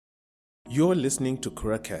You're listening to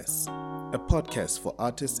Kuracast, a podcast for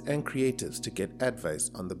artists and creatives to get advice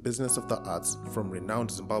on the business of the arts from renowned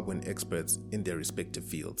Zimbabwean experts in their respective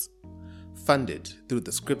fields. Funded through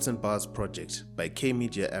the Scripts and Bars project by K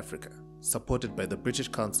Media Africa, supported by the British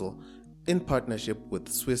Council in partnership with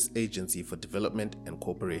Swiss Agency for Development and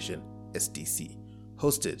Cooperation, SDC,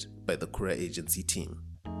 hosted by the Kura Agency team.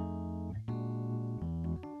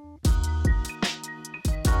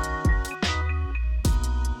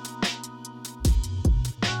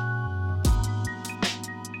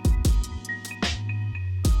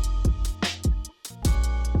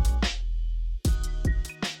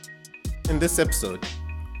 In this episode,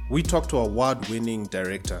 we talk to award-winning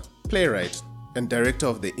director, playwright, and director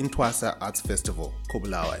of the Intwasa Arts Festival,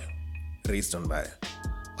 Bulawayo, Raisedon Baya,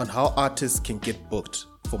 on how artists can get booked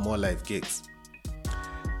for more live gigs.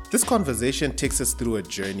 This conversation takes us through a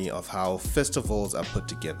journey of how festivals are put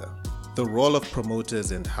together, the role of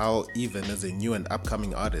promoters, and how even as a new and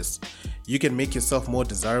upcoming artist, you can make yourself more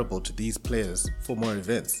desirable to these players for more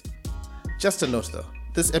events. Just a note though,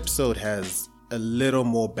 this episode has a little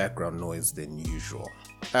more background noise than usual.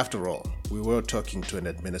 After all, we were talking to an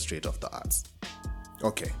administrator of the arts.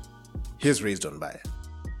 Okay, here's Raisedon Baya.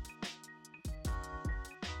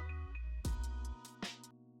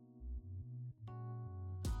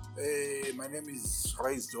 My name is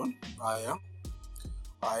Raisedon Baya.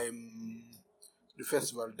 I'm the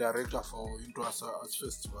festival director for Intwasa Arts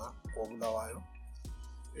Festival, Bulawayo.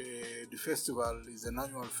 The festival is an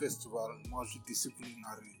annual festival,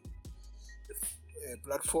 multidisciplinary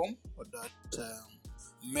platform that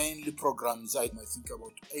mainly programs, I think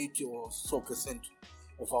about 80 or so percent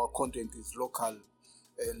of our content is local,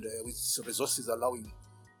 and with resources allowing,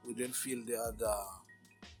 we then fill the other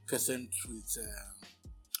percent with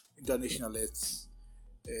international aids.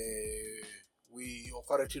 We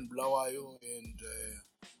operate in Bulawayo, and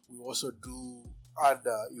we also do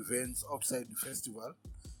other events outside the festival,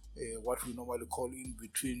 what we normally call in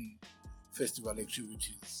between festival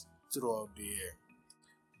activities throughout the year.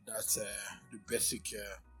 That's the basic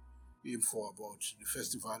info about the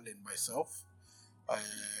festival and myself. I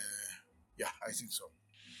think so.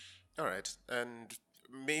 All right, and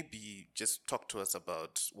maybe just talk to us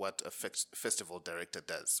about what a festival director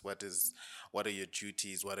does. What are your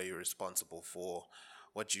duties? What are you responsible for?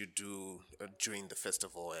 What do you do during the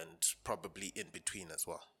festival and probably in between as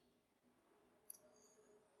well?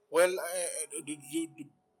 Well, the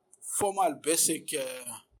formal basic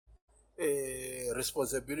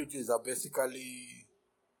responsibilities are basically,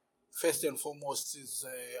 first and foremost, is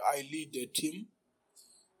I lead a team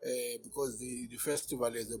because the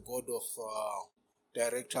festival is a board of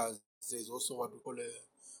directors. There's also what we call a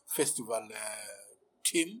festival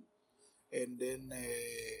team, and then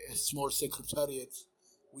a small secretariat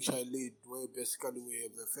which I lead, where basically we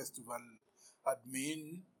have a festival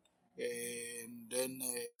admin and then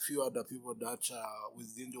a few other people that are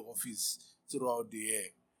within the office throughout the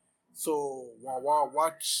year. So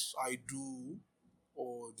what I do,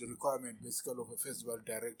 or the requirement basically of a festival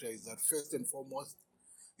director, is that first and foremost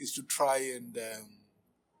is to try and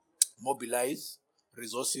mobilize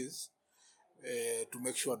resources to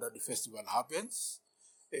make sure that the festival happens.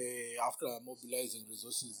 After mobilizing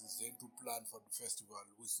resources, is then to plan for the festival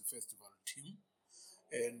with the festival team.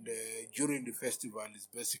 And during the festival is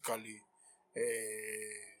basically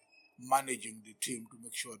managing the team to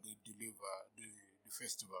make sure they deliver the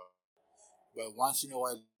festival. But once in a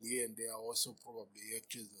while, here and there, also probably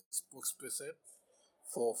act as a spokesperson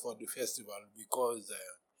for the festival, because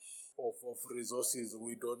of resources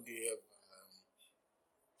we don't have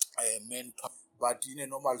manpower. But in a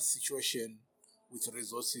normal situation with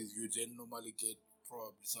resources, you then normally get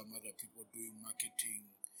probably some other people doing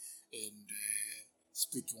marketing and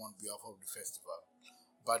speaking on behalf of the festival.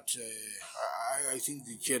 But I think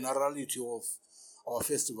the generality of our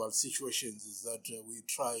festival situations is that we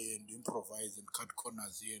try and improvise and cut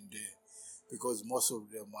corners here and there, because most of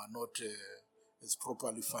them are not as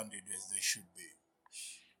properly funded as they should be.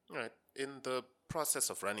 All right. In the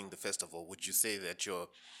process of running the festival, would you say that you're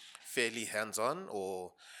fairly hands-on,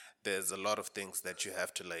 or there's a lot of things that you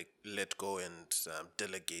have to let go and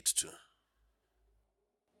delegate to?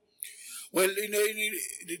 Well,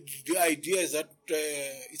 the idea is that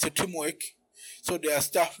it's a teamwork. So there are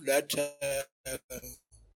stuff that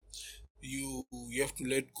you have to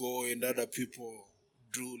let go and let other people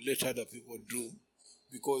do,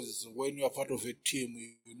 because when you are part of a team,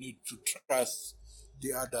 you need to trust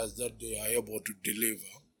the others that they are able to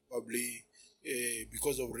deliver. Probably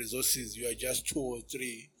because of resources, you are just 2 or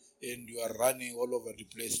 3, and you are running all over the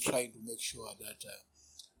place trying to make sure that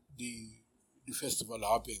the festival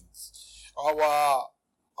happens. Our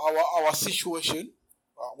our situation.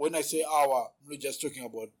 When I say our, I'm not just talking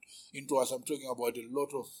about into us. I'm talking about a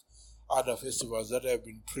lot of other festivals that I've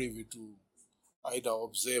been privy to either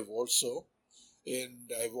observe also,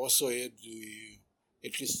 and I've also had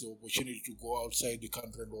at least the opportunity to go outside the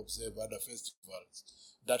country and observe other festivals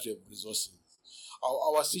that have resources.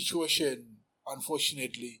 Our situation,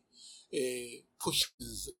 unfortunately,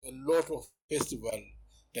 pushes a lot of festival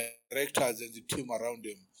directors and the team around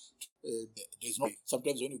them. There's no.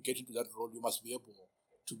 Sometimes when you get into that role, you must be able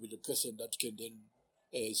to be the person that can then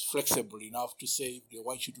is flexible enough to say if they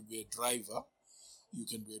want you to be a driver, you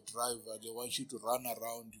can be a driver. They want you to run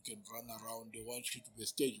around, you can run around. They want you to be a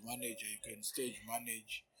stage manager, you can stage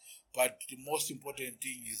manage. But the most important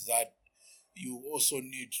thing is that you also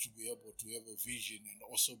need to be able to have a vision and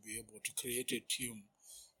also be able to create a team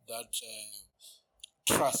that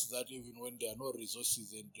trusts that even when there are no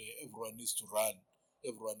resources and everyone needs to run,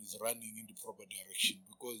 everyone is running in the proper direction.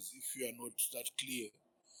 Because if you are not that clear,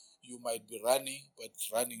 you might be running, but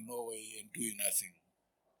running nowhere and doing nothing.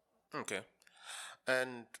 Okay.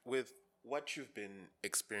 And with what you've been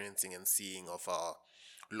experiencing and seeing of our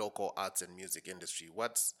local arts and music industry,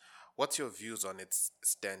 what's your views on its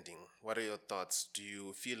standing? What are your thoughts? Do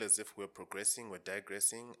you feel as if we're progressing, we're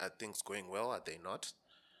digressing? Are things going well? Are they not?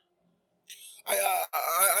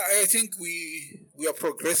 I think we are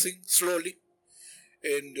progressing slowly,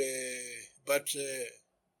 and but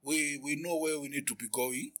we know where we need to be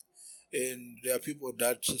going, and there are people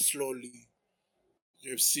that slowly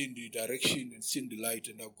they've seen the direction and seen the light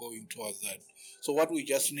and are going towards that. So what we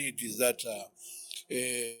just need is that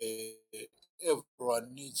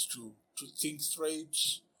everyone needs to think straight,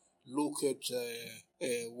 look at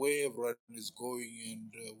where everyone is going,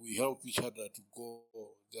 and we help each other to go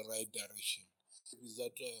the right direction. Is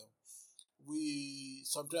that we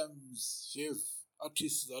sometimes have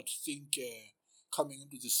artists that think coming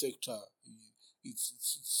into the sector,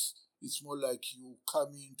 it's more like you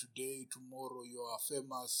come in today, tomorrow you are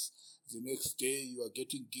famous, the next day you are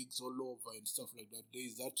getting gigs all over and stuff like that. There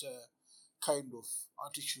is that kind of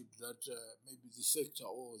attitude that maybe the sector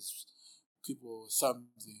owes people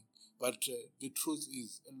something. But the truth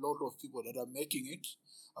is, a lot of people that are making it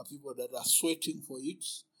are people that are sweating for it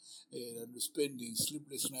and spending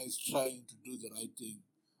sleepless nights trying to do the right thing.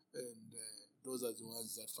 And those are the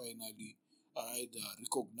ones that finally are either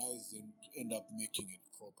recognized and end up making it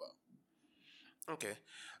proper. Okay.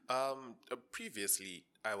 Previously,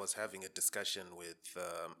 I was having a discussion with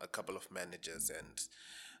a couple of managers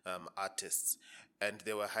and artists, and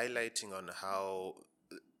they were highlighting on how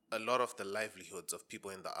a lot of the livelihoods of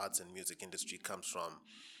people in the arts and music industry comes from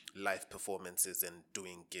live performances and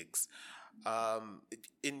doing gigs.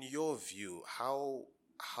 In your view,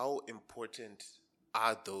 how important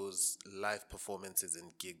are those live performances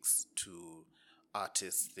and gigs to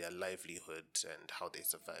artists, their livelihood, and how they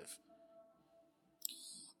survive?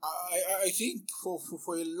 I think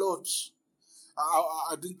for a lot,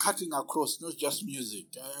 I've been cutting across not just music.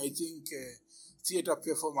 I think theater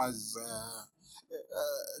performers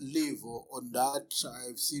live on that.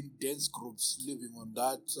 I've seen dance groups living on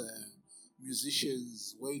that.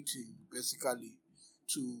 Musicians waiting basically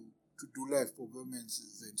to to do live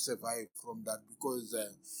performances and survive from that because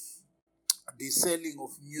the selling of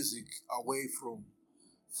music away from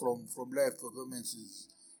live performances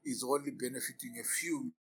is only benefiting a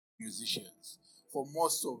few musicians. For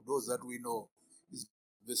most of those that we know, is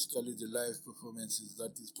basically the live performances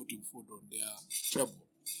that is putting food on their table.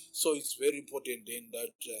 So it's very important then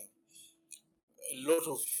that a lot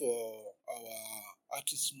of our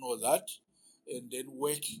artists know that and then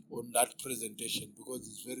work on that presentation because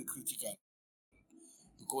it's very critical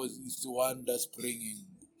because it's the one that's bringing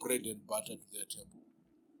bread and butter to their table.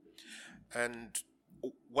 And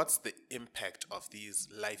what's the impact of these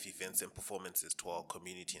live events and performances to our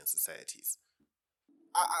community and societies?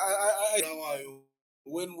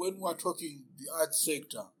 When we're talking the arts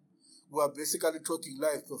sector, we are basically talking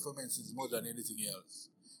live performances more than anything else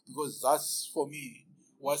because that's for me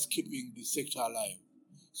what's keeping the sector alive.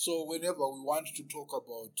 So whenever we want to talk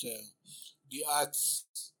about the arts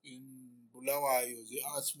in Bulawayo, the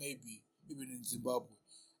arts maybe even in Zimbabwe,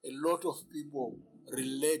 a lot of people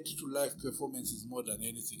relate to live performances more than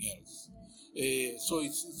anything else. So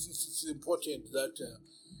it's important that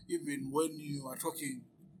even when you are talking,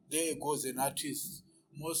 there goes an artist.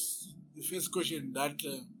 The first question that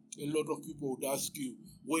a lot of people would ask you,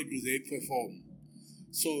 where do they perform?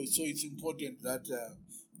 So it's important that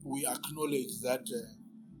we acknowledge that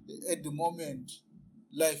at the moment,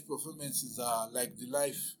 live performances are like the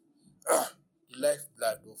the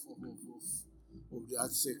lifeblood of the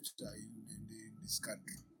art sector in this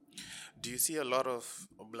country. Do you see a lot of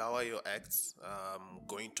Bulawayo acts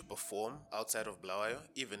going to perform outside of Bulawayo,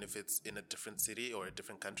 even if it's in a different city or a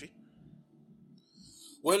different country?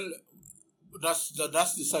 Well, that's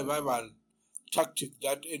the survival tactic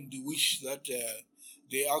that and the wish that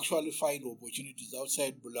they actually find opportunities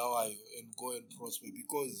outside Bulawayo and go and prosper,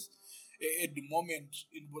 because at the moment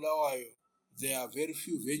in Bulawayo there are very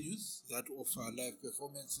few venues that offer live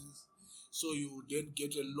performances, so you then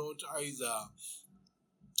get a lot either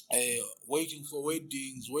waiting for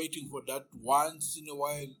weddings, waiting for that once in a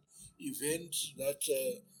while event that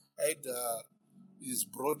either is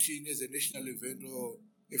brought in as a national event or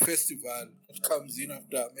a festival that comes in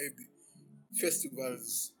after maybe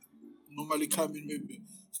festivals normally come in maybe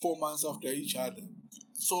 4 months after each other.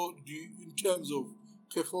 So, in terms of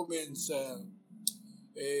performance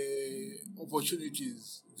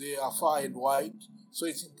opportunities, they are far and wide. So,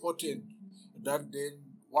 it's important that then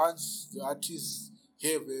once the artists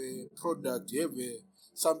have a product, have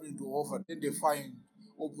something to offer, then they find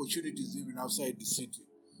opportunities even outside the city,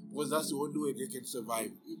 because that's the only way they can survive.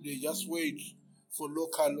 If they just wait for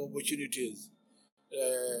local opportunities,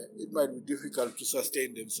 it might be difficult to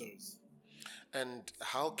sustain themselves. And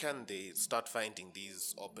how can they start finding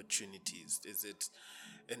these opportunities? Is it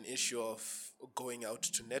an issue of going out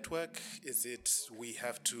to network? Is it we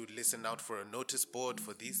have to listen out for a notice board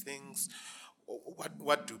for these things?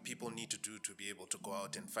 What do people need to do to be able to go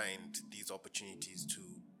out and find these opportunities to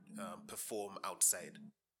perform outside?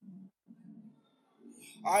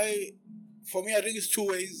 I, for me, I think it's two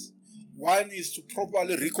ways. One is to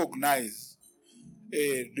properly recognize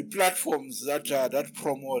the platforms that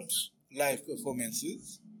promote live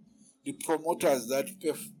performances, the promoters that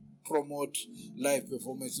promote live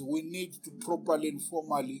performances. We need to properly and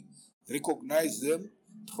formally recognize them,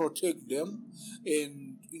 protect them,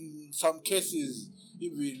 and in some cases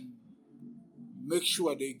even make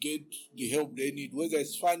sure they get the help they need, whether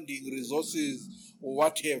it's funding, resources, or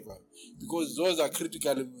whatever, because those are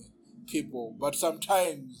critical people. But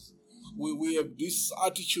sometimes we have this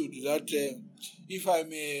attitude that if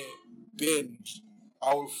I'm a band,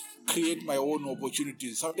 I'll create my own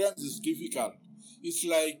opportunities. Sometimes it's difficult. It's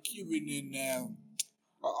like even in,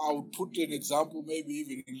 I would put an example, maybe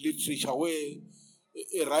even in literature, where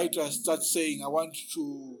a writer starts saying, I want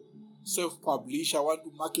to self-publish, I want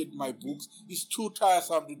to market my books. It's too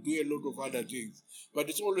tiresome to do a lot of other things. But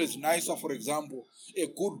it's always nicer, for example, a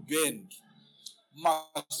good band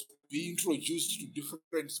must be introduced to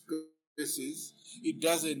different spaces. It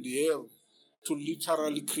doesn't have to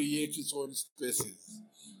literally create its own spaces.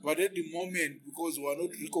 But at the moment, because we are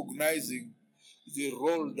not recognizing the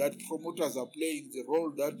role that promoters are playing, the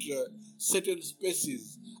role that certain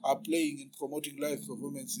spaces are playing in promoting live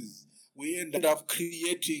performances, we end up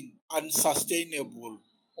creating unsustainable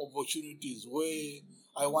opportunities where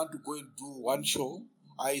I want to go and do one show.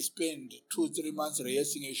 I spend 2-3 months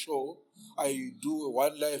rehearsing a show. I do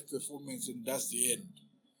one live performance and that's the end.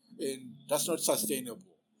 And that's not sustainable.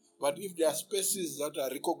 But if there are spaces that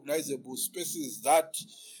are recognizable, spaces that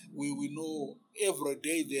we know every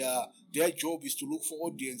day their job is to look for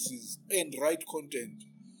audiences and write content,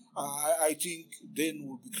 I think then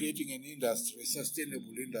we'll be creating an industry, a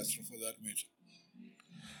sustainable industry for that matter.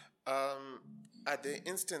 Are there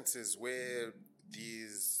instances where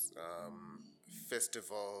these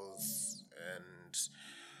festivals and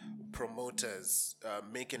promoters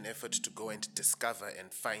make an effort to go and discover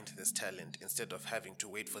and find this talent instead of having to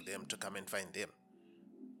wait for them to come and find them?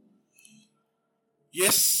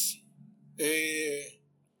 Yes,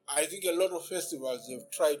 I think a lot of festivals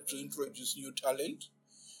have tried to introduce new talent.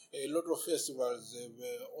 A lot of festivals have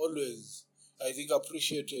always, I think,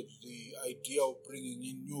 appreciated the idea of bringing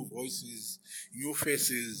in new voices, new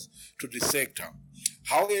faces to the sector.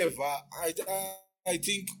 However, I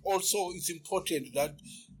think also it's important that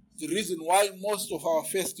the reason why most of our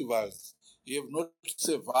festivals have not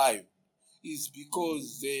survived is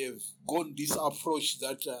because they have gone this approach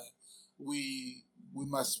that we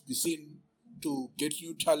must be seen to get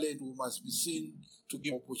new talent, we must be seen to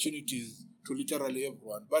give opportunities to literally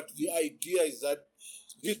everyone. But the idea is that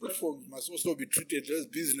these platforms must also be treated as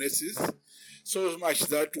businesses, so much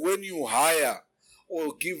that when you hire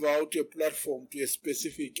or give out a platform to a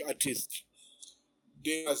specific artist,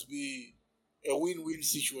 there must be a win-win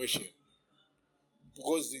situation.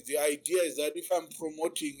 Because the idea is that if I'm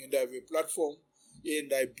promoting and I have a platform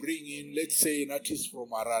and I bring in, let's say, an artist from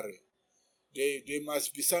Harare, there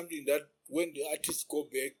must be something that when the artist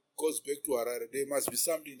goes back to Harare, there must be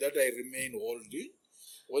something that I remain holding,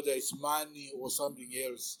 whether it's money or something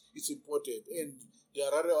else. It's important. And the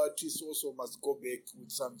Harare artist also must go back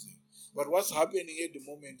with something. But what's happening at the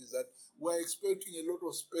moment is that we're expecting a lot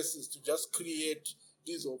of spaces to just create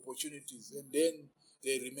these opportunities, and then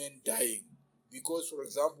they remain dying. Because, for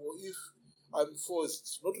example, if I'm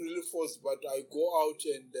forced, not really forced, but I go out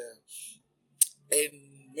and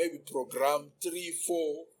maybe program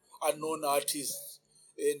 3-4 unknown artists,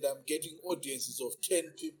 and I'm getting audiences of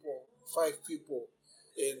 10 people, 5 people,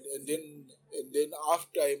 and then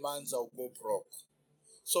after a month I'll go broke.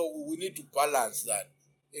 So we need to balance that.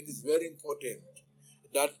 It is very important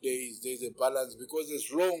that there's a balance, because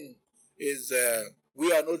as long as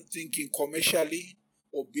we are not thinking commercially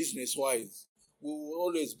or business wise, we will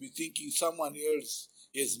always be thinking someone else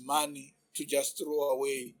has money to just throw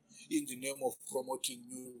away in the name of promoting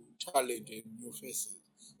new talent and new faces.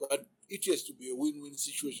 But it has to be a win-win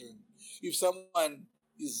situation. If someone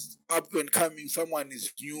is up and coming, someone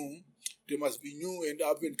is new, they must be new and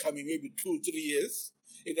up and coming, maybe 2-3 years,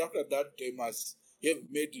 and after that they must have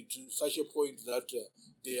made it to such a point that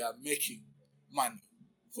they are making money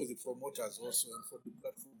for the promoters also, and for the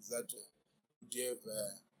platforms that they have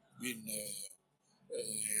been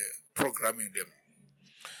programming them.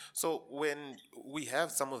 So when we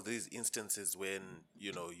have some of these instances when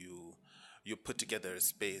you put together a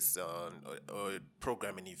space or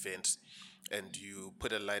program an event, and you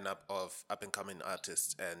put a lineup of up and coming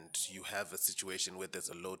artists, and you have a situation where there's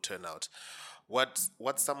a low turnout, what's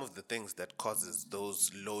some of the things that causes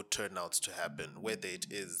those low turnouts to happen, whether it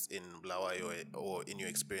is in Bulawayo or in your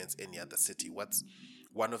experience any other city? What's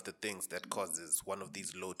one of the things that causes one of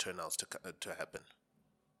these low turnouts to happen?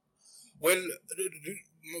 Well,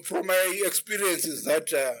 from my experience is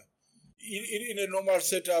that in a normal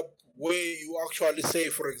setup where you actually say,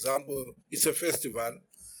 for example, it's a festival,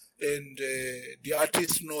 and the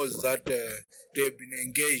artist knows that they've been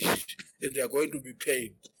engaged and they are going to be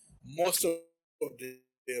paid, most of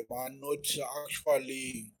them are not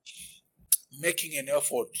actually making an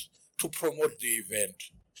effort to promote the event.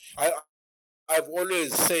 I, I've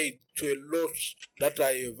always said to a lot that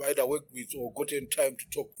I have either worked with or gotten time to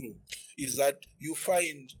talk to, is that you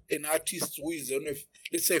find an artist who is on a,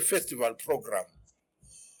 let's say, festival program,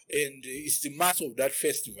 and it's the mass of that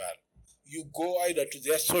festival. You go either to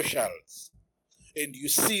their socials and you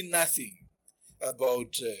see nothing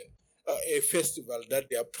about a festival that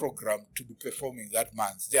they are programmed to be performing that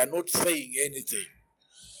month. They are not saying anything.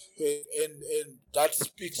 And that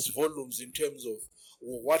speaks volumes in terms of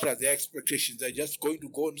what are their expectations. They're just going to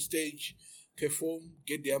go on stage, perform,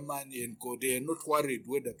 get their money, and go. They are not worried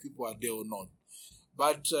whether people are there or not.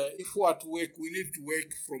 But if we are to work, we need to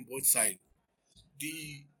work from both sides.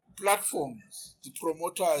 The platforms, the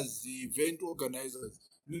promoters, the event organizers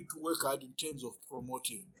need to work hard in terms of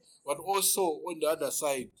promoting. But also on the other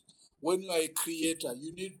side, when you are a creator,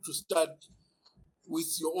 you need to start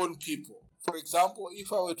with your own people. For example,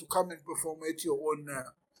 if I were to come and perform at your own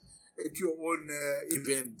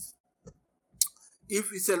event,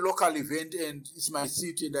 if it's a local event and it's my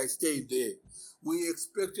city and I stay there, we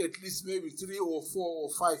expect at least maybe 3 or 4 or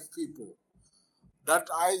 5 people that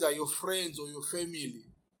either your friends or your family,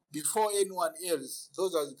 before anyone else.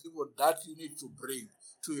 Those are the people that you need to bring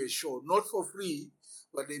to a show, not for free,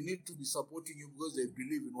 but they need to be supporting you because they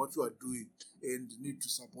believe in what you are doing and need to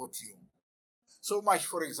support you. So much,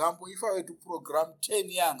 for example, if I were to program 10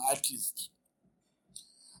 young artists,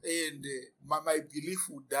 and my belief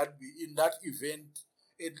would that be in that event,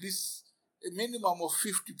 at least a minimum of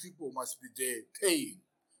 50 people must be there paying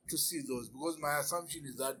to see those, because my assumption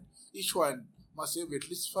is that each one must have at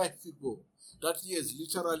least 5 people that he has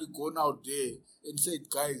literally gone out there and said,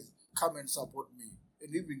 guys, come and support me,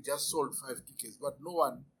 and even just sold 5 tickets. But no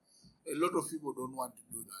one, a lot of people don't want to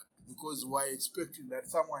do that because we're expecting that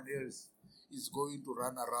someone else is going to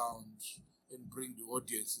run around and bring the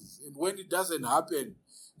audiences. And when it doesn't happen,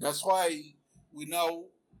 that's why we now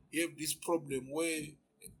have this problem where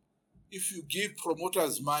if you give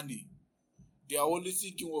promoters money, they are only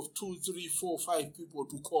thinking of 2, 3, 4, 5 people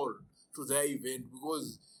to call to their event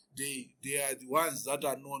because they are the ones that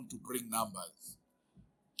are known to bring numbers.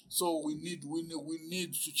 So we need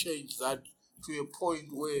to change that to a point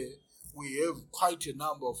where we have quite a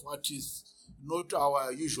number of artists, not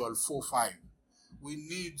our usual 4, 5. We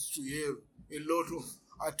need to have a lot of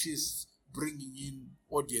artists bringing in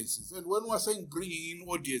audiences. And when we're saying bringing in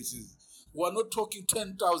audiences, we're not talking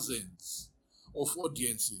 10,000s of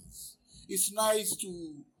audiences. It's nice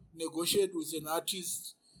to negotiate with an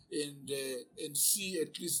artist and see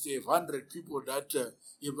at least they have 100 people that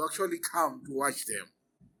have actually come to watch them.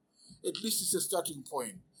 At least it's a starting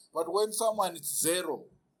point. But when someone is 0,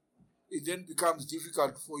 it then becomes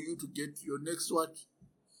difficult for you to get your next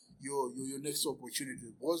your next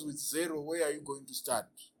opportunity. Because with 0, where are you going to start?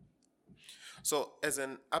 So, as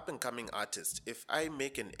an up and coming artist, if I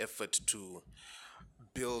make an effort to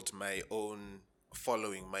build my own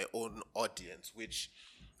following, my own audience, which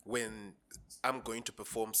when I'm going to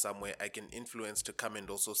perform somewhere, I can influence to come and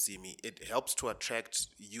also see me. It helps to attract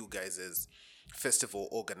you guys as festival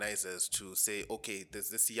organizers to say, okay, there's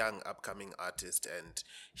this young upcoming artist and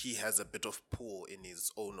he has a bit of pull in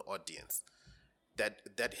his own audience.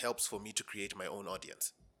 That helps for me to create my own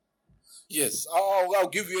audience. Yes, I'll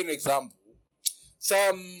give you an example.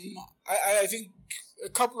 I think a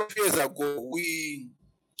couple of years ago,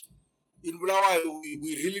 in Bulawayo,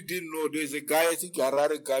 we really didn't know. There's a guy, I think a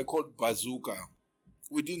Harare guy called Bazooka.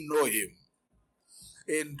 We didn't know him.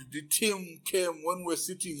 And the team came when we were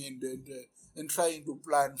sitting and trying to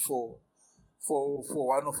plan for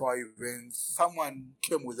one of our events. Someone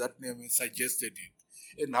came with that name and suggested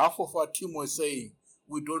it. And half of our team was saying,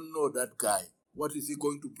 we don't know that guy. What is he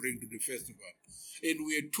going to bring to the festival? And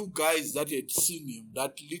we had two guys that had seen him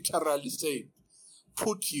that literally said,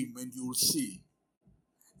 put him and you'll see.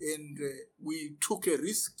 And we took a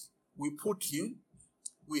risk. We put him.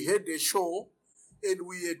 We had a show. And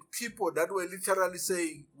we had people that were literally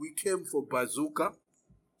saying, we came for Bazooka.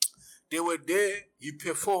 They were there. He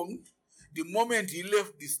performed. The moment he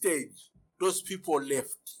left the stage, those people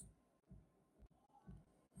left.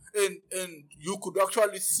 And you could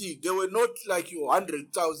actually see, they were not like your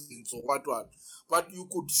 100,000 or what, but you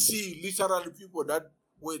could see literally people that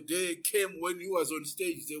were there, came when he was on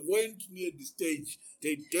stage. They went near the stage,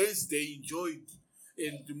 they danced, they enjoyed.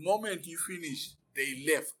 And the moment he finished, they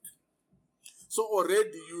left. So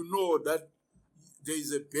already you know that there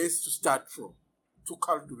is a base to start from, to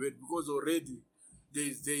cultivate, because already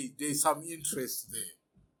there's some interest there.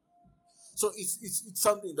 So it's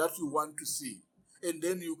something that you want to see, and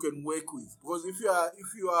then you can work with. Because if you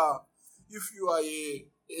are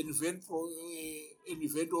an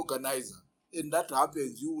event organizer, and that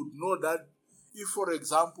happens, you would know that if, for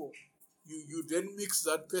example, you then mix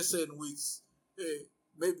that person with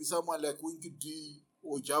maybe someone like Winky D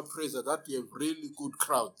or Jab Fraser that have really good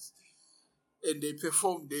crowds, and they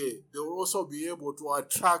perform there, they will also be able to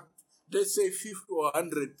attract, let's say, 50 or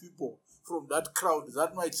 100 people from that crowd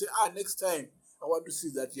that might say, next time I want to see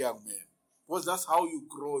that young man. Because that's how you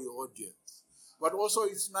grow your audience. But also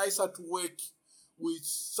it's nicer to work with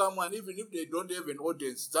someone, even if they don't have an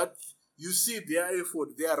audience, that you see their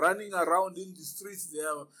effort. They are running around in the streets,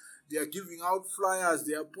 they are giving out flyers,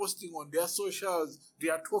 they are posting on their socials, they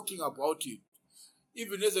are talking about it.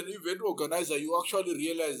 Even as an event organizer, you actually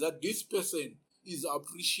realize that this person is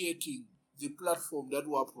appreciating the platform that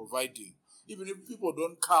we are providing. Even if people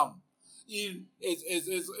don't come in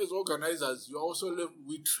as organizers, you also left,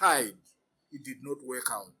 we tried, it did not work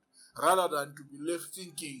out. Rather than to be left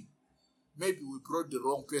thinking, maybe we brought the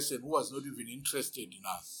wrong person who was not even interested in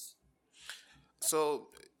us. So,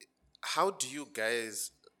 how do you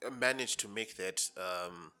guys manage to make that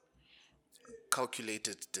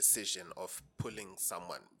calculated decision of pulling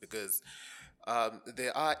someone? Because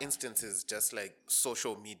there are instances just like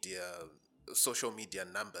social media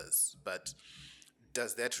numbers, but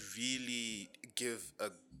does that really give a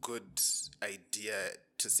good idea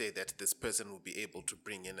to say that this person will be able to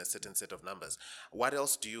bring in a certain set of numbers? What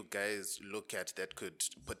else do you guys look at that could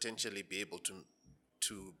potentially be able to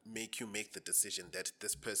make you make the decision that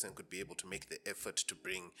this person could be able to make the effort to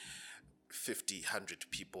bring 50, 100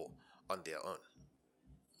 people on their own?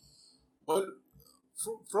 Well,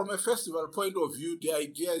 from a festival point of view, the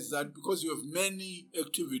idea is that because you have many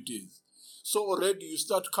activities, so already you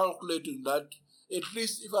start calculating that at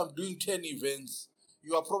least if I'm doing 10 events,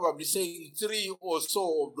 you are probably saying 3 or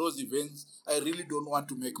so of those events, I really don't want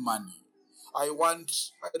to make money. I want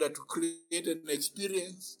either to create an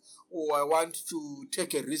experience or I want to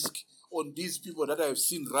take a risk on these people that I've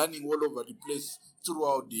seen running all over the place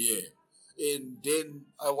throughout the year. And then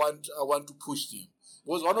I want to push them.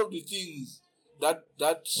 Because one of the things that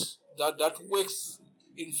works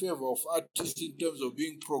in favor of artists in terms of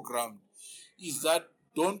being programmed is that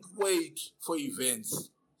don't wait for events.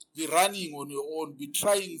 Be running on your own, be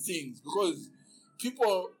trying things, because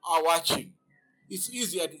people are watching. It's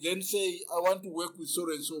easier to then say, I want to work with so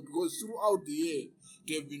and so, because throughout the year,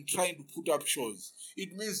 they've been trying to put up shows.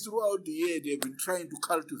 It means throughout the year, they've been trying to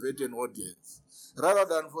cultivate an audience. Rather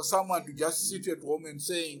than for someone to just sit at home and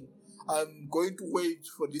saying, I'm going to wait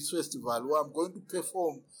for this festival, or I'm going to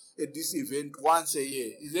perform at this event once a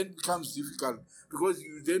year. It then becomes difficult because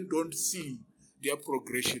you then don't see their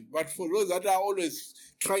progression. But for those that are always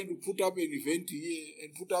trying to put up an event here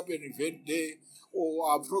and put up an event there, or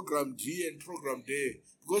are programmed here and programmed there,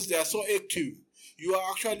 because they are so active, you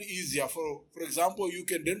are actually easier. For example, you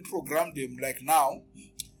can then program them like now.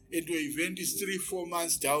 and your event is 3-4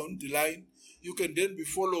 months down the line, you can then be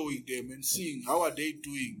following them and seeing how are they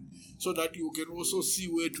doing, so that you can also see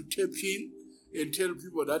where to tap in and tell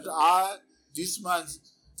people that this month,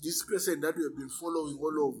 this person that we have been following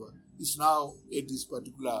all over is now at this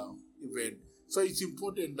particular event. So it's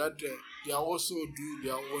important that they are also doing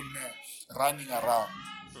their own running around.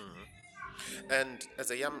 And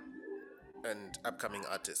as a young and upcoming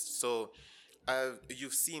artist, so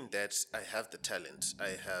you've seen that I have the talent.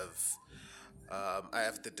 I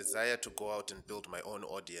have the desire to go out and build my own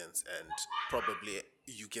audience, and probably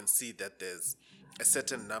you can see that there's a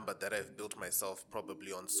certain number that I've built myself,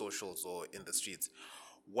 probably on socials or in the streets.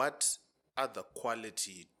 What other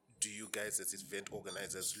quality do you guys as event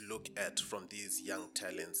organizers look at from these young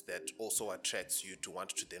talents that also attracts you to want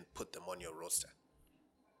to then put them on your roster?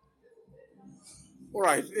 All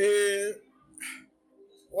right.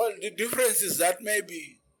 Well, the difference is that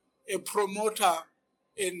maybe a promoter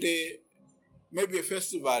and maybe a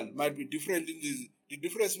festival might be different. The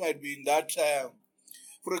difference might be in that,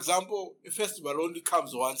 for example, a festival only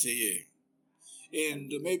comes once a year,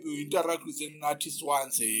 and maybe we interact with an artist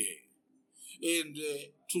once a year, and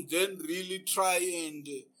to then really try and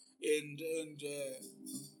and uh,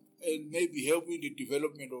 and maybe help in the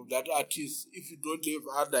development of that artist. If you don't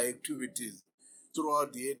have other activities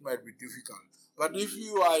throughout the year, it might be difficult. But if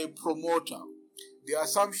you are a promoter, the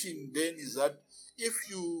assumption then is that if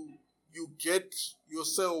you get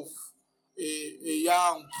yourself a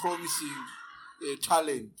young, promising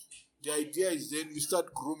talent, the idea is then you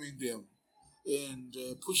start grooming them and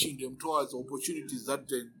pushing them towards opportunities that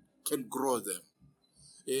then can grow them.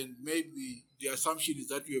 And maybe the assumption is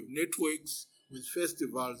that you have networks with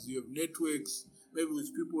festivals, you have networks maybe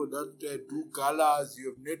with people that do galas,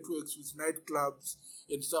 you have networks with nightclubs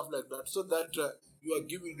and stuff like that, so that you are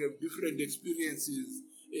giving them different experiences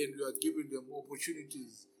and you are giving them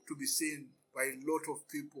opportunities to be seen by a lot of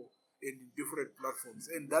people in different platforms,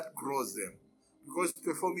 and that grows them. Because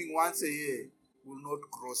performing once a year will not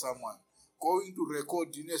grow someone. Going to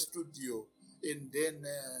record in a studio and then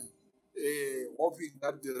hoping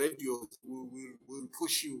that the radio will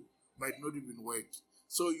push you might not even work.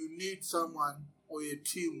 So you need someone or a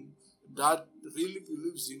team that really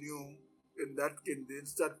believes in you and that can then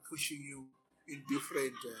start pushing you in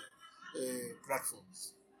different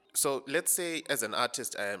platforms. So let's say, as an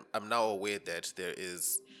artist, I'm now aware that there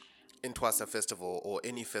is Intwasa Festival or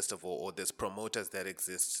any festival, or there's promoters that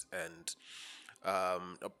exist, and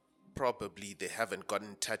probably they haven't gotten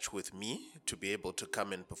in touch with me to be able to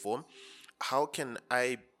come and perform. How can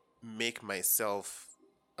I make myself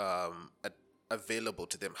available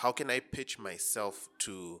to them? How can I pitch myself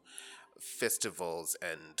to festivals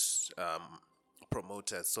and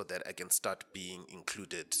promoters so that I can start being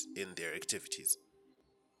included in their activities?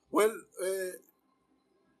 Well,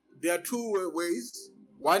 there are two ways.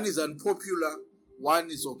 One is unpopular,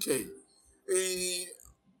 one is okay. Uh,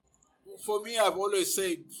 for me, I've always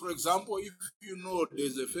said, for example, if you know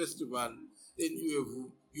there's a festival and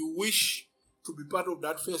you wish to be part of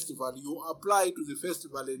that festival, you apply to the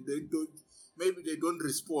festival and maybe they don't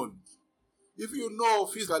respond. If you know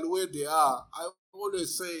physically where they are, I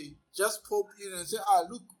always say just pop in and say,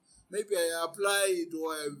 look, maybe I applied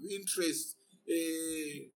or I have interest.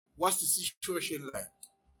 What's the situation like?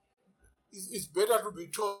 It's better to be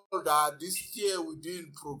told that this year we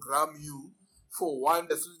didn't program you. For one,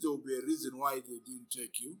 there will be a reason why they didn't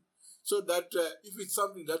take you. So that if it's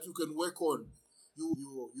something that you can work on,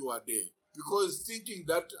 you are there. Because thinking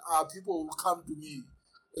that people will come to me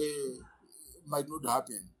might not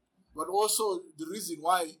happen. But also the reason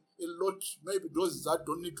why a lot, maybe those that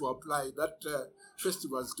don't need to apply, that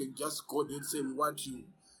festivals can just go there and say, we want you,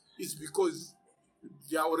 is because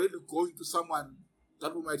they are already going to someone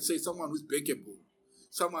that we might say someone who's bankable,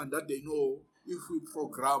 someone that they know if we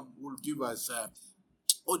program will give us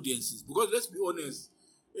audiences. Because let's be honest,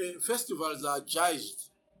 festivals are judged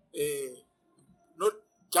not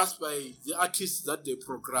just by the artists that they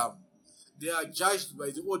program, they are judged by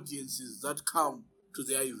the audiences that come to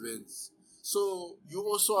their events. So you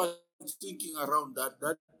also are thinking around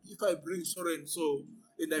that if I bring so and so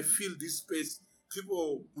and I fill this space,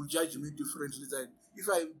 people will judge me differently than if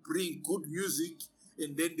I bring good music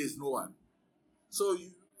and then there's no one. So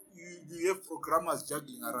you have programmers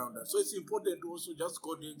juggling around that. So it's important to also just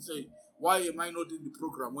go there and say, why am I not in the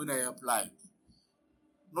program when I apply?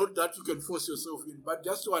 Not that you can force yourself in, but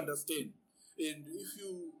just to understand. And if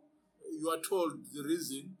you are told the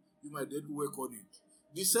reason, you might then work on it.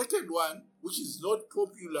 The second one, which is not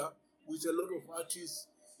popular with a lot of artists,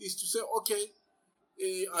 is to say, okay,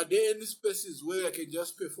 are there any spaces where I can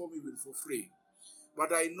just perform even for free?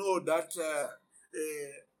 But I know that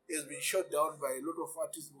has been shot down by a lot of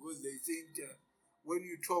artists because they think when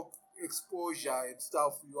you talk exposure and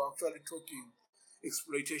stuff, you're actually talking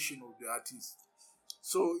exploitation of the artist.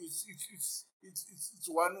 So it's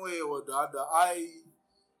one way or the other.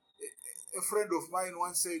 A friend of mine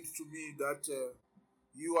once said to me that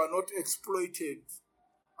you are not exploited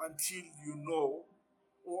until you know,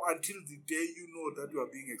 or until the day you know that you are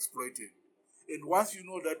being exploited. And once you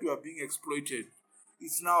know that you are being exploited,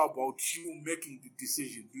 it's now about you making the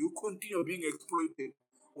decision. Do you continue being exploited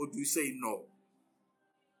or do you say no?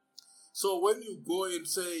 So when you go and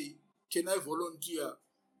say, can I volunteer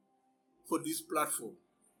for this platform?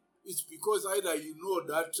 It's because either you know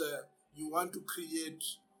that you want to create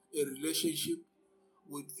a relationship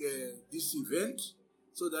with this event,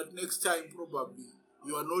 so that next time probably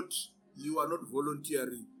you are not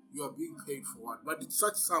volunteering, you are being paid for one. But it's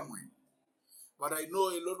such somewhere. But I know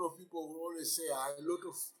a lot of people will always say a lot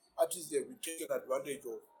of artists have been taken advantage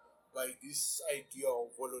of by this idea of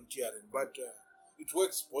volunteering. But it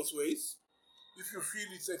works both ways. If you feel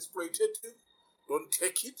it's exploitative, don't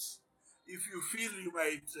take it. If you feel you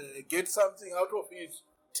might get something out of it,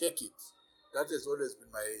 take it. That has always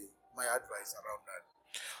been my advice around that.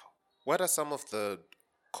 What are some of the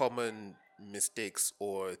common mistakes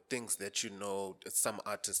or things that you know that some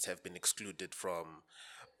artists have been excluded from,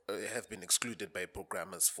 have been excluded by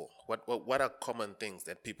programmers for? What are common things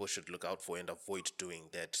that people should look out for and avoid doing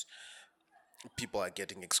that people are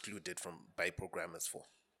getting excluded from by programmers for?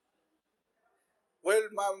 Well,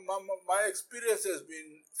 my experience has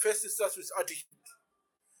been first it starts with attitude,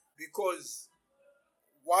 because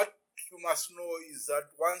what you must know is that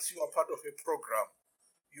once you are part of a program,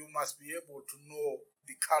 you must be able to know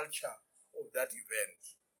the culture of that event.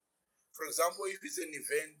 For example, if it's an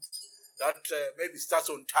event that maybe starts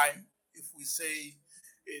on time, if we say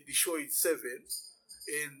the show is 7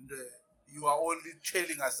 and you are only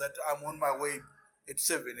telling us that I'm on my way at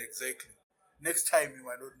 7 exactly, next time you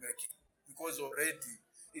might not make it, because already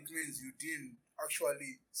it means you didn't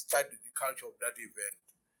actually study the culture of that event.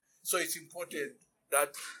 So it's important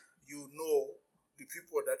that you know the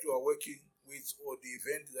people that you are working with or the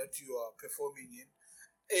event that you are performing in,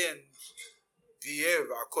 and behave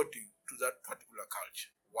according to that particular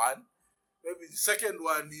culture. One. Maybe the second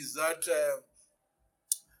one is that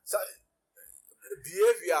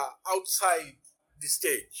behavior outside the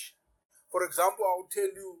stage. For example, I'll tell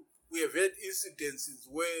you, we have had incidences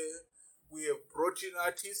where we have brought in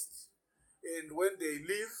artists, and when they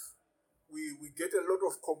leave, we get a lot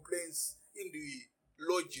of complaints in the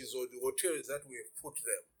lodges or the hotels that we have put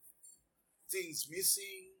them. Things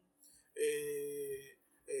missing,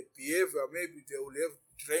 behavior, maybe they will have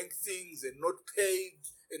drank things and not paid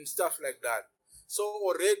and stuff like that. So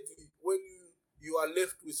already when you are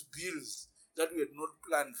left with bills that we had not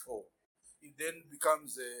planned for, it then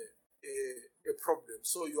becomes a problem.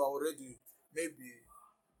 So you are already maybe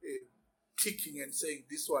ticking and saying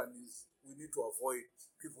this one is, we need to avoid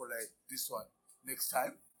people like this one next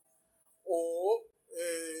time. Or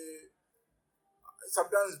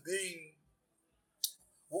sometimes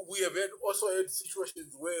we have also had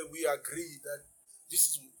situations where we agree that this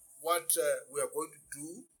is what we are going to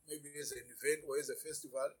do, maybe as an event or as a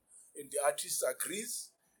festival, and the artist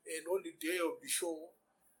agrees, and on the day of the show,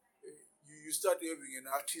 you start having an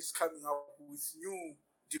artist coming up with new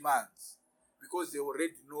demands because they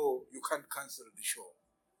already know you can't cancel the show.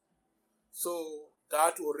 So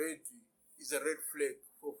that already is a red flag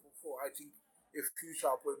for I think, a future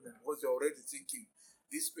appointment, because they're already thinking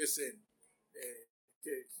this person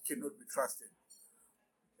cannot be trusted.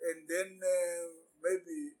 And then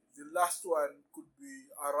maybe the last one could be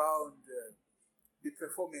around the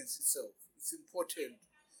performance itself. It's important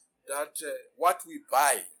that what we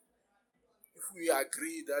buy, if we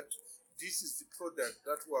agree that this is the product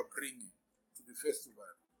that we are bringing to the festival,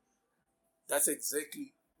 that's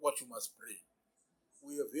exactly what you must bring.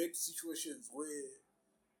 We have had situations where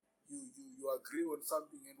you agree on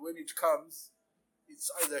something, and when it comes, it's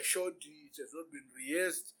either shoddy, it has not been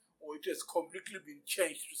rehearsed, or it has completely been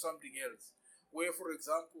changed to something else. Where, for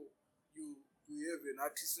example, you have an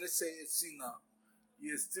artist, let's say a singer, he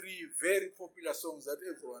has 3 very popular songs that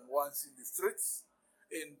everyone wants in the streets,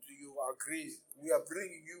 and you agree, we are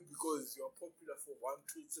bringing you because you are popular for 1,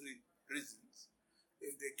 2, 3 reasons.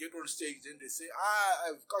 And they get on stage and they say,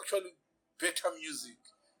 I've actually better music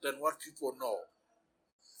than what people know.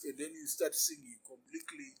 And then you start singing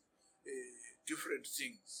completely different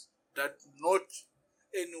things that not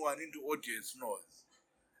anyone in the audience knows.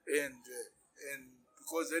 And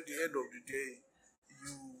because at the end of the day,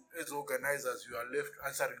 you as organizers, you are left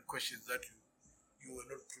answering questions that you were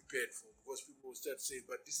not prepared for, because people will start saying,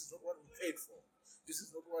 but this is not what we paid for. This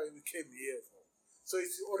is not why we came here for. So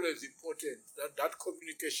it's always important that that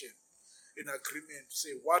communication in agreement to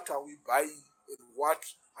say what are we buying and what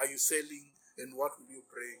are you selling and what will you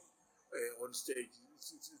bring on stage.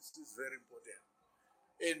 It's very important.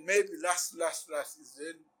 And maybe last is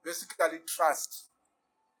then basically trust.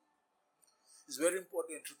 It's very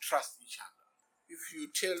important to trust each other. If you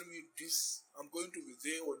tell me this, I'm going to be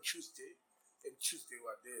there on Tuesday, and Tuesday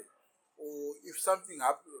we're there. Or if something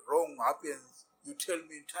wrong happens, you tell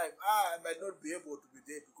me in time, I might not be able to be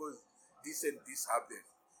there because this and this happened.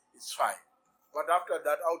 It's fine. But after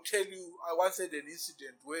that, I'll tell you, I once had an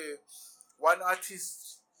incident where one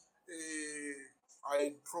artist,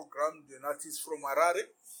 I programmed an artist from Harare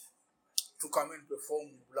to come and perform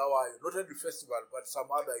in Bulawayo, not at the festival, but some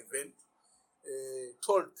other event.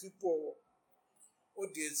 Told people,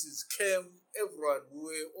 audiences came, everyone, we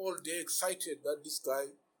were all day excited that this guy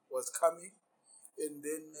was coming. And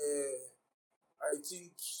then I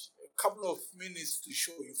think a couple of minutes to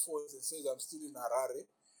show he phones and says, I'm still in Harare.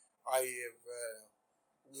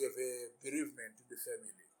 We have a bereavement in the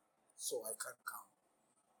family, so I can't come.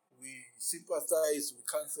 We sympathized, we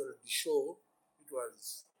cancelled the show. It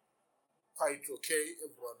was quite okay,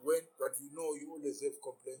 everyone went, but you always have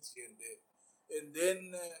complaints here and there. And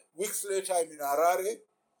then weeks later, I'm in Harare,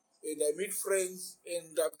 and I meet friends,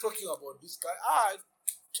 and I'm talking about this guy.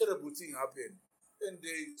 Terrible thing happened. And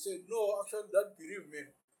they said, no, actually that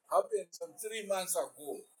bereavement happened some 3 months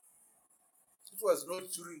ago. It was not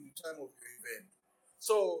during the time of your event.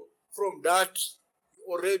 So from that,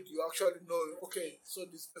 already you actually know, okay, so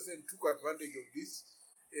this person took advantage of this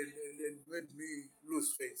and made me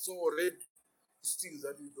lose faith. So already it's things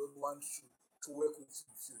that you don't want to work with in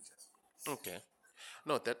the future. Okay.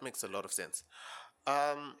 No, that makes a lot of sense.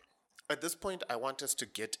 Um, at this point, I want us to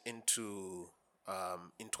get into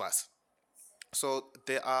us. So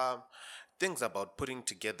there are things about putting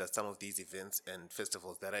together some of these events and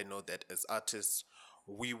festivals that I know that as artists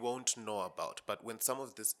we won't know about. But when some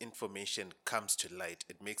of this information comes to light,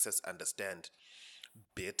 it makes us understand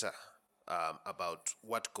better about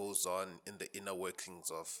what goes on in the inner workings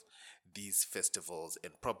of these festivals,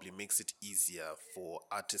 and probably makes it easier for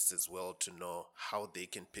artists as well to know how they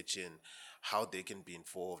can pitch in, how they can be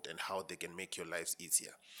involved, and how they can make your lives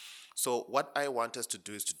easier. So, what I want us to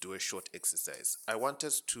do is to do a short exercise. I want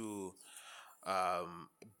us to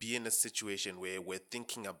be in a situation where we're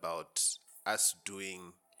thinking about us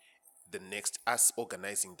doing us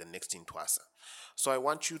organizing the next Intwasa. So I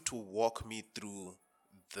want you to walk me through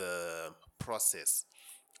the process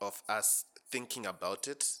of us thinking about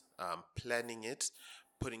it, planning it,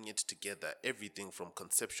 putting it together, everything from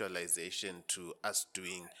conceptualization to us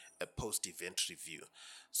doing a post-event review.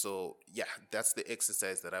 So yeah, that's the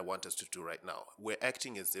exercise that I want us to do right now. We're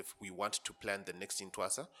acting as if we want to plan the next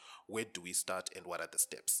Intwasa. Where do we start and what are the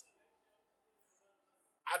steps?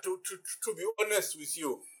 To be honest with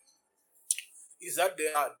you, is that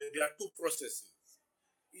there are two processes.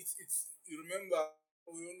 It's you remember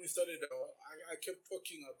when we started, I kept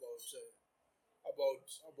talking about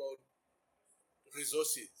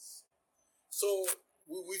resources. So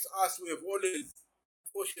with us, we have always,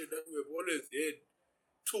 fortunately, that we have always had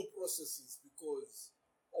two processes because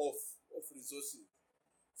of resources.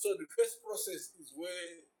 So the first process is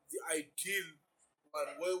where the ideal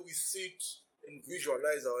one, where we sit and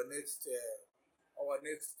visualize our next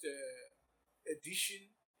edition.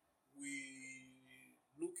 We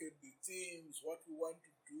look at the themes, what we want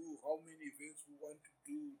to do, how many events we want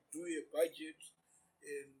to do a budget,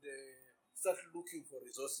 and start looking for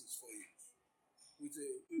resources for it, with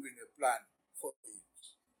even a plan for it.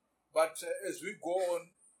 But as we go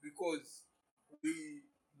on, because we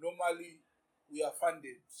normally we are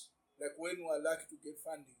funded, like when we are lucky to get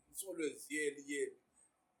funding, it's always yearly.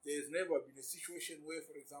 There's never been a situation where,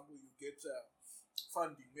 for example, you get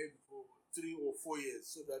funding maybe for 3 or 4 years,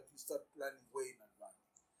 so that you start planning way in advance.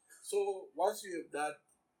 So once you have that,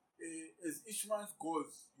 as each month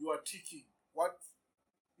goes, you are ticking what,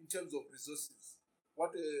 in terms of resources, what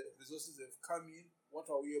resources have come in, what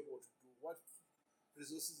are we able to do, what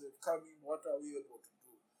resources have come in, what are we able to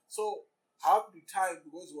do. So half the time,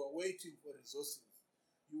 because we are waiting for resources,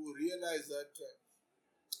 you will realize that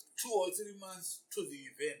 2 or 3 months to the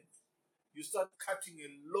event, you start cutting a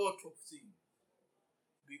lot of things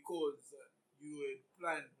because you had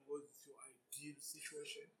planned, because it's your ideal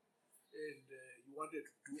situation, and you wanted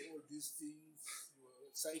to do all these things, you were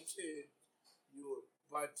excited,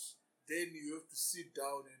 but then you have to sit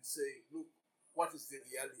down and say, look, what is the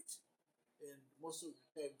reality? And most of the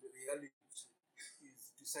time, the reality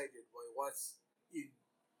is decided by what's in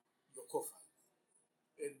your coffers.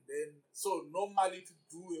 And then, so normally to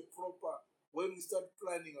do a proper when we start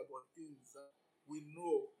planning about things that we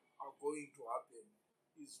know are going to happen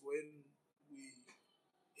is when we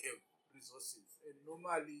have resources. And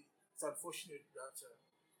normally, it's unfortunate that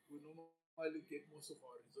we normally get most of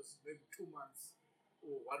our resources maybe 2 months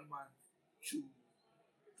or 1 month to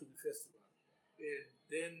the festival. And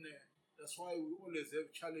then that's why we always have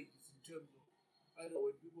challenges in terms of either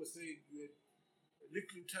when people say you had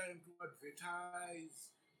little time to advertise,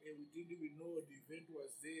 and we didn't even know the event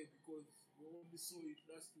was there because we only saw it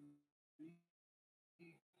last week.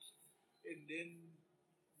 And then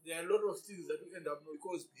there are a lot of things that we end up knowing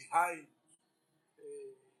because behind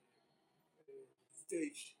uh,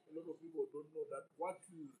 stage, a lot of people don't know that what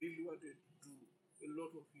you really wanted to do, a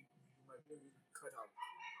lot of it you might not even cut out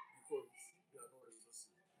because there are no resources.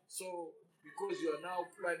 So, because you are now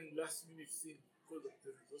planning last minute things because of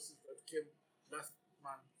the resources that came last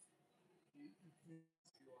month, it means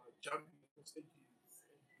you are jumping into stages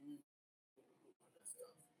and doing a lot of other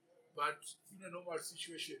stuff. But in a normal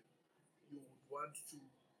situation, you would want to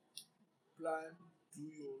plan, do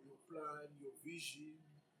your plan, your vision,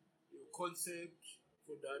 your concept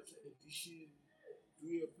for that edition, do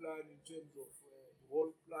a plan in terms of the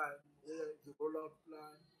whole plan, the rollout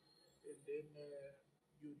plan, and then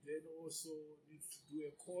you then also need to do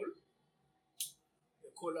a call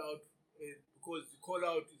out, and because the call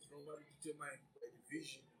out is normally determined by the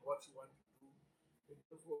vision and what you want to do. And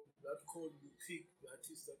therefore, that call you pick the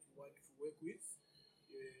artist that you want to work with.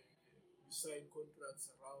 You sign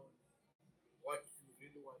contracts around what you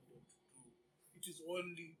really want them to do. It is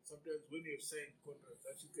only sometimes when you have signed contracts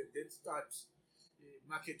that you can then start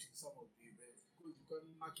marketing some of the events, because you can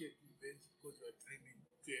market events because you are dreaming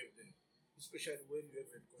to have them, especially when you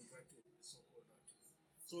haven't contracted with so-called artists.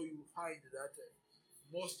 So you find that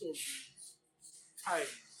most of the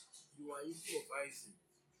times you are improvising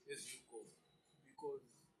as you go because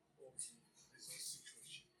of the resource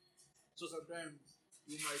situation. So sometimes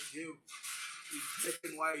you might have in black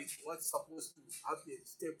and white what's supposed to happen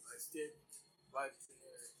step by step, but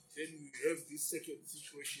then you have this second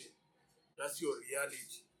situation. That's your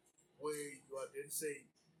reality, where you are then saying,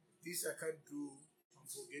 "This I can't do. I'm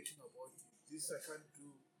forgetting about it. This I can't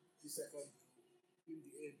do. This I can't do." In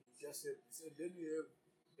the end, you just have this, and then you have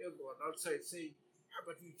everyone outside saying,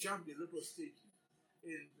 but you jumped a lot of stages,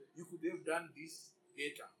 and you could have done this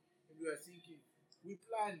better." And we are thinking, we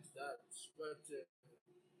planned that, but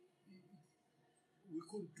we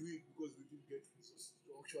couldn't do it because we didn't get resources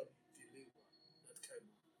to actually deliver that kind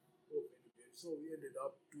of an event. So we ended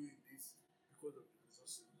up doing this because of the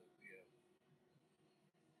resources that we have.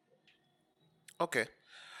 Okay,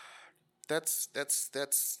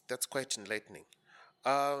 that's quite enlightening.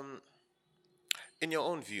 Um, in your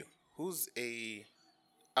own view, who's a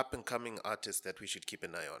up and coming artist that we should keep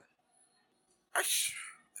an eye on? Ash.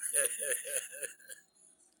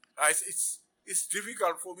 It's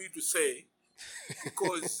difficult for me to say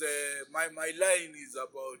because my line is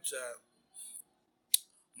about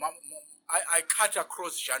I cut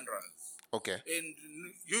across genres. Okay, And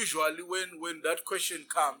usually when that question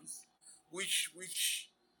comes, which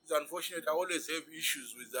is unfortunate, I always have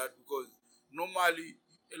issues with that because normally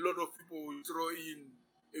a lot of people will throw in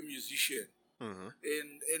a musician,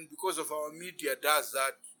 and because of our media does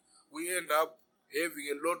that, we end up having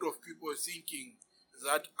a lot of people thinking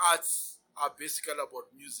that arts are basically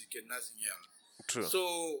about music and nothing else. true.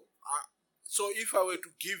 So if I were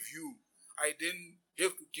to give you, I then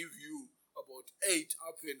have to give you about 8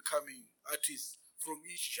 up and coming artists from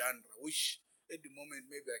each genre, which at the moment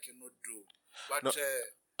maybe I cannot do. But No,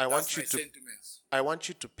 I that's want my you to sentiments. I want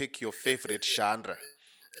you to pick your favorite genre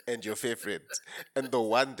and your favorite and the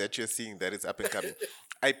one that you're seeing that is up and coming.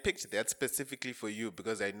 I picked that specifically for you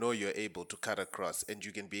because I know you're able to cut across and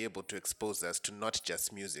you can be able to expose us to not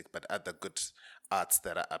just music but other good arts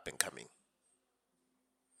that are up and coming.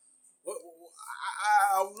 Well,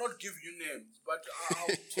 I will not give you names, but I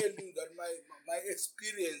will tell you that my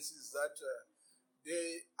experience is that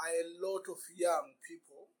there are a lot of young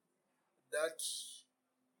people that,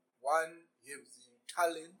 one, have the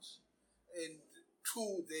talent, and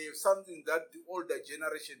two, they have something that the older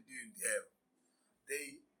generation didn't have.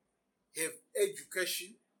 They have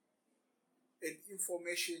education and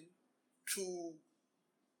information to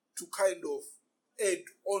kind of add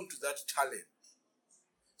on to that talent.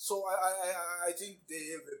 So I think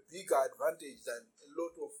they have a bigger advantage than a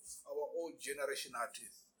lot of our old generation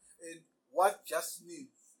artists. And what just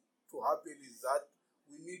needs to happen is that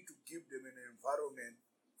we need to give them an environment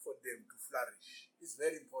for them to flourish. It's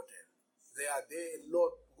very important. They are there a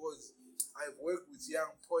lot because I've worked with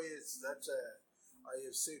young poets that I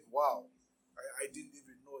have said, wow, I didn't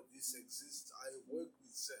even know this exists. I work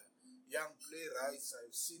with young playwrights,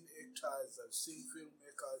 I've seen actors, I've seen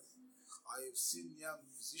filmmakers, I have seen young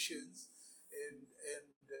musicians, and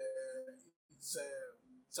it's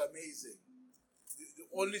amazing. The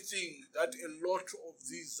only thing that a lot of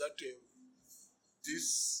these that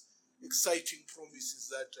this exciting promise is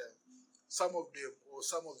that some of them or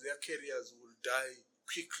some of their careers will die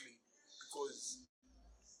quickly because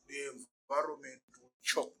the environment will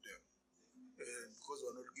choke them, and because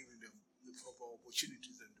we're not giving them the proper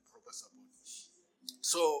opportunities and the proper support.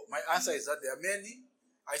 So my answer is that there are many.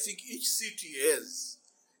 I think each city has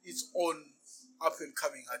its own up and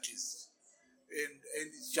coming artists, and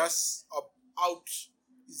it's just out.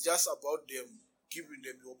 It's just about them giving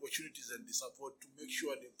them the opportunities and the support to make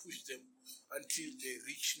sure they push them until they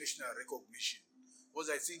reach national recognition. Because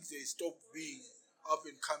I think they stop being up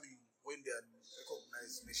and coming when they are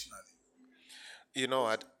recognized nationally. You know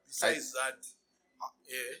what? Besides that,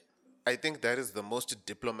 I think that is the most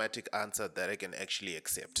diplomatic answer that I can actually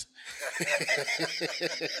accept.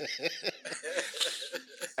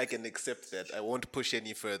 I can accept that. I won't push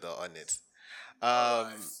any further on it.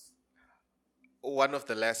 alright. One of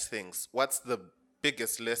the last things, what's the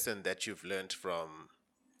biggest lesson that you've learned from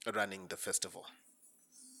running the festival?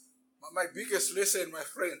 My biggest lesson, my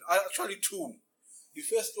friend, actually two. The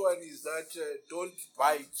first one is that don't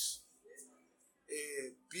bite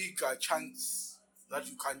bigger chunks that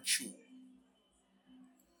you can't chew.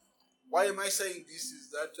 Why am I saying this? Is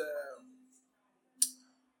that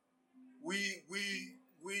we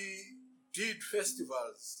did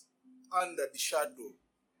festivals under the shadow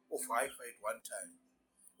of Haifa at one time,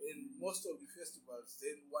 and most of the festivals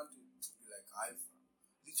then wanted to be like Haifa,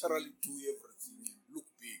 literally do everything and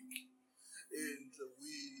look big, and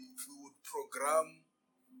we would program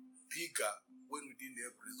bigger when we didn't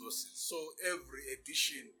have resources. So every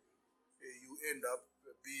edition you end up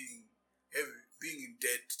being in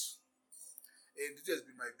debt. And it has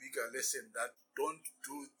been my bigger lesson that don't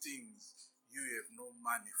do things you have no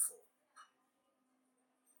money for.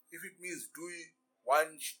 If it means doing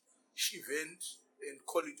one event and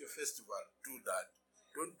call it a festival, do that.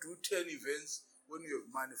 Don't do 10 events when you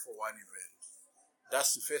have money for one event.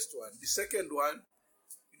 That's the first one. The second one,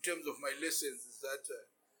 in terms of my lessons, is that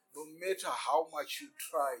no matter how much you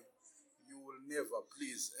try, you will never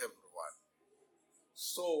please everyone.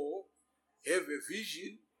 So, have a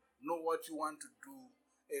vision, know what you want to do,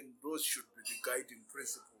 and those should be the guiding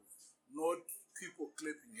principles, not people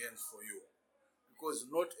clapping hands for you. Because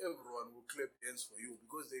not everyone will clap hands for you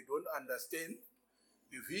because they don't understand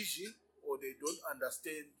the vision or they don't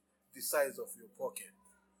understand the size of your pocket.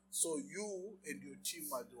 So you and your team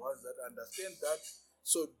are the ones that understand that.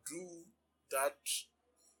 So do that,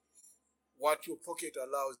 what your pocket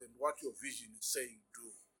allows and what your vision is saying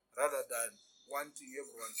do, rather than wanting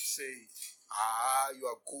everyone to say, you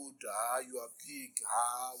are good, you are big,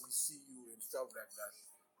 we see you and stuff like that,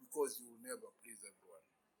 because you will never please everyone.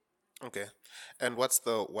 Okay. And what's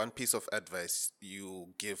the one piece of advice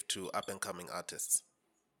you give to up and coming artists?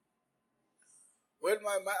 Well,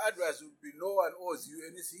 my advice would be no one owes you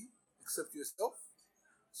anything except yourself.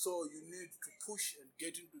 So you need to push and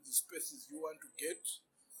get into the spaces you want to get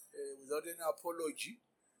without any apology.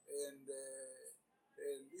 And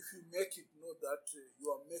if you make it, know that you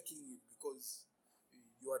are making it because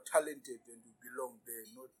you are talented and you belong there,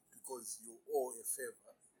 not because you owe a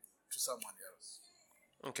favor to someone else.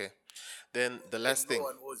 Okay. Then the last thing. No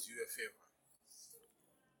one owes you a favor.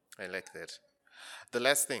 I like that. The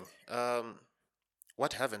last thing.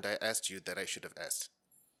 What haven't I asked you that I should have asked?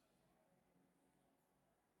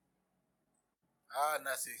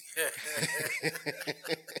 Nothing.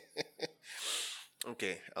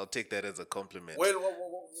 Okay, I'll take that as a compliment. Well,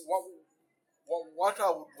 what I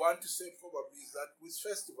would want to say probably is that with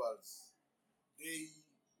festivals, they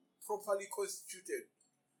properly constituted,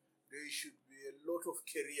 there should be a lot of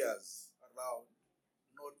careers around,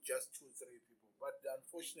 not just 2-3 people. But the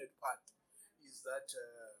unfortunate part is that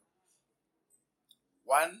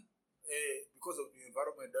because of the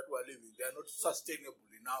environment that we're living, they are not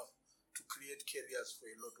sustainable enough to create careers for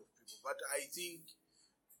a lot of people. But I think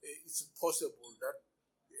it's possible that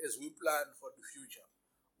as we plan for the future,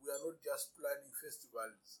 we are not just planning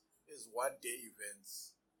festivals as one-day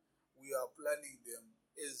events. We are planning them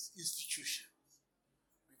as institutions,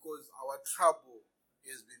 because our trouble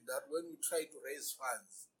has been that when we try to raise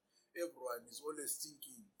funds, everyone is always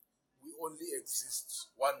thinking we only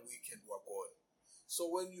exist one week and we're gone. So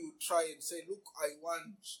when you try and say, look, I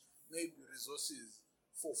want maybe resources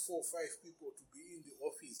for 4 or 5 people to be in the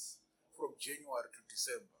office from January to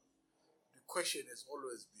December, the question has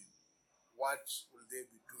always been, what will they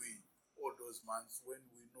be doing all those months when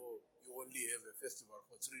we know you only have a festival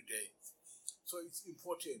for 3 days. So it's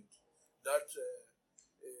important that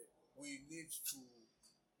we need to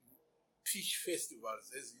pitch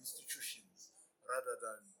festivals as institutions rather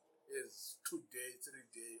than as 2 day, 3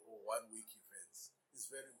 day, or 1 week events. It's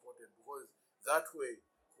very important because that way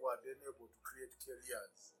we are then able to create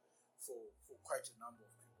careers for quite a number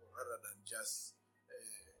of people rather than just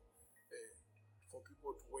for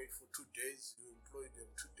people to wait for 2 days. You employ them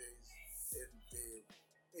 2 days and they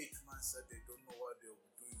 8 months that they don't know what they'll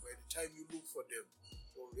be doing. By the time you look for them,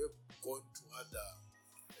 they'll have gone to other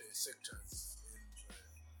sectors and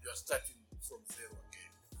you're starting from zero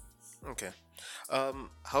again. Okay.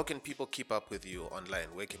 How can people keep up with you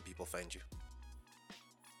online? Where can people find you?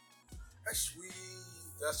 Actually,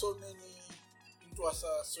 there are so many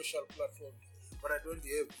Intwasa social platforms, but I don't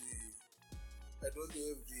have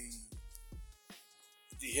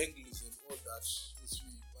the handles and all that with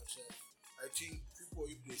me. But I think people,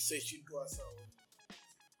 if they search Intwasa on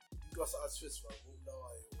Intwasa Arts Festival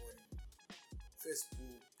on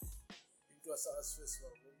Facebook, Intwasa Arts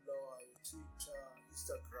Festival Twitter,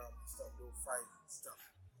 Instagram, stuff, they'll find stuff.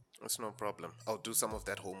 That's no problem. I'll do some of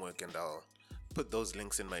that homework and I'll put those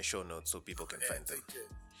links in my show notes so people can find them.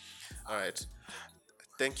 All right.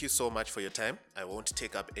 Thank you so much for your time. I won't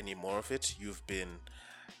take up any more of it. You've been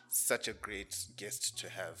such a great guest to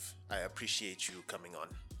have. I appreciate you coming on.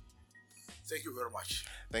 Thank you very much.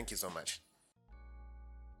 Thank you so much.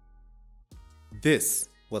 This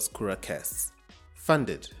was KuraCasts,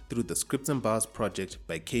 funded through the Scripts and Bars project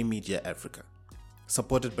by K Media Africa,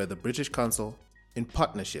 supported by the British Council in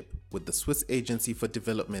partnership with the Swiss Agency for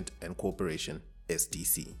Development and Cooperation,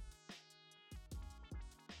 SDC.